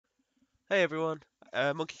Hey everyone,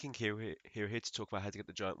 Monkey King here to talk about how to get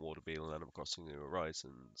the giant water beetle in Animal Crossing New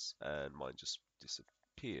Horizons, and mine just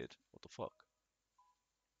disappeared. What the fuck?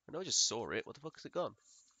 I know I just saw it. What the fuck is it gone?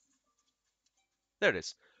 There it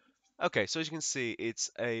is. Okay, so as you can see, it's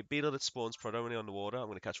a beetle that spawns predominantly on the water. I'm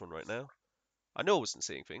going to catch one right now. I know I wasn't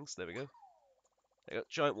seeing things. There we go. There you go.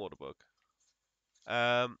 Giant water bug.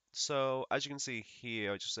 So as you can see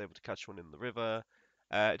here, I was just able to catch one in the river.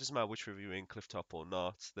 It doesn't matter which river you're in, clifftop or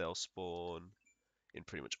not, they'll spawn in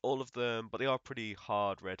pretty much all of them, but they are pretty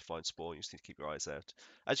hard rare to find spawn. You just need to keep your eyes out.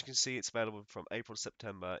 As you can see, it's available from April to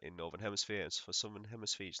September in Northern Hemisphere, and for Southern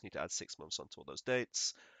Hemisphere, you just need to add 6 months onto all those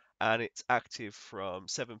dates. And it's active from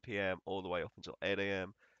 7 p.m. all the way up until 8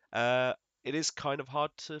 a.m. Uh, it is kind of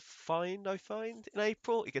hard to find, I find, in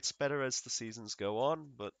April. It gets better as the seasons go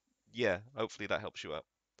on, but yeah, hopefully that helps you out.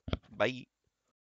 Bye.